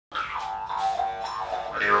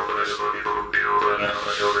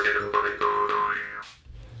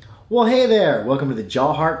Well, hey there! Welcome to the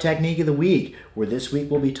Jaw Harp Technique of the Week, where this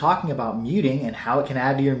week we'll be talking about muting and how it can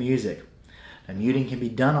add to your music. Now, muting can be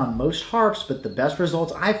done on most harps, but the best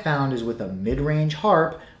results I've found is with a mid-range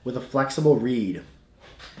harp with a flexible reed.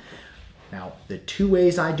 Now, the two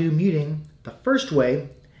ways I do muting, the first way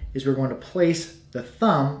is we're going to place the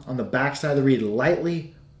thumb on the back side of the reed,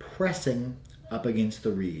 lightly pressing up against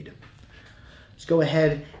the reed. Let's go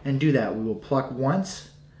ahead and do that. We will pluck once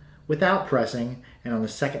without pressing, and on the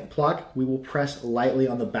second pluck, we will press lightly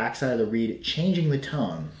on the back side of the reed, changing the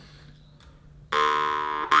tone.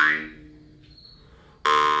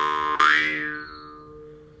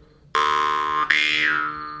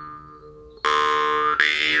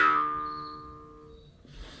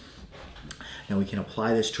 Now we can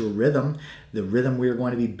apply this to a rhythm. The rhythm we're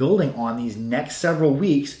going to be building on these next several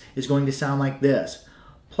weeks is going to sound like this.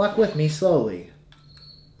 Pluck with me slowly.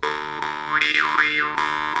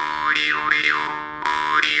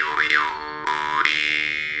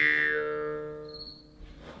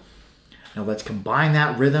 Now let's combine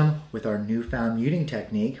that rhythm with our newfound muting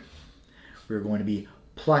technique. We're going to be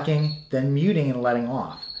plucking, then muting and letting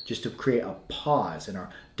off, just to create a pause in our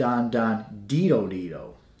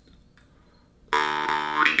don-don-dido-dido.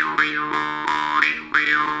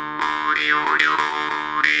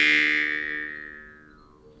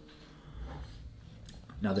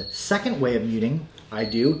 Now the second way of muting I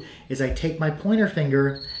do is I take my pointer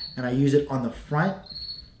finger and I use it on the front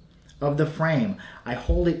of the frame. I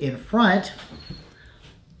hold it in front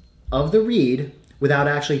of the reed without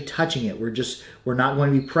actually touching it. We're not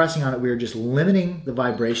going to be pressing on it. We're just limiting the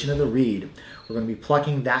vibration of the reed. We're going to be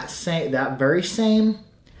plucking that very same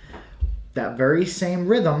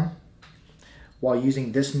rhythm while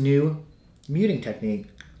using this new muting technique.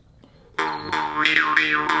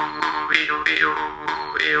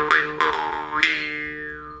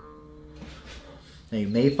 Now you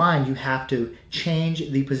may find you have to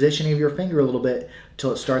change the positioning of your finger a little bit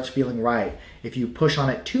until it starts feeling right. If you push on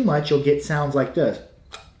it too much, you'll get sounds like this.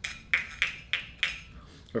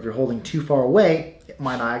 Or if you're holding too far away, it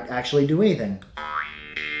might not actually do anything.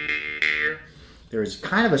 There's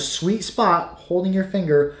kind of a sweet spot holding your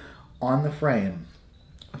finger on the frame.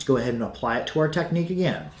 Let's go ahead and apply it to our technique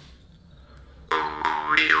again.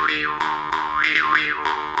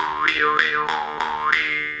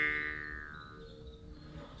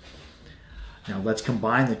 Now let's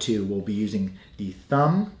combine the two. We'll be using the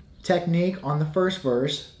thumb technique on the first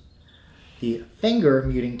verse, the finger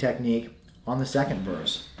muting technique on the second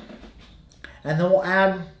verse. And then we'll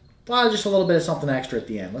add just a little bit of something extra at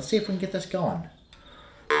the end. Let's see if we can get this going.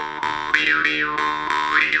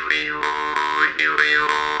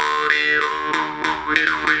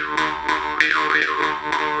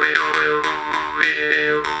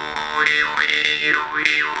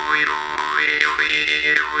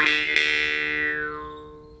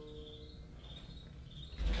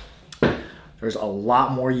 There's a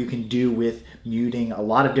lot more you can do with muting, a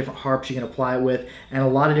lot of different harps you can apply it with, and a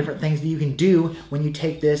lot of different things that you can do when you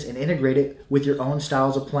take this and integrate it with your own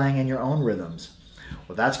styles of playing and your own rhythms.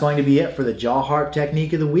 Well, that's going to be it for the Jaw Harp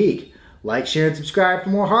Technique of the Week. Like, share, and subscribe for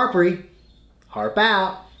more harpery. Harp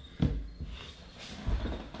out!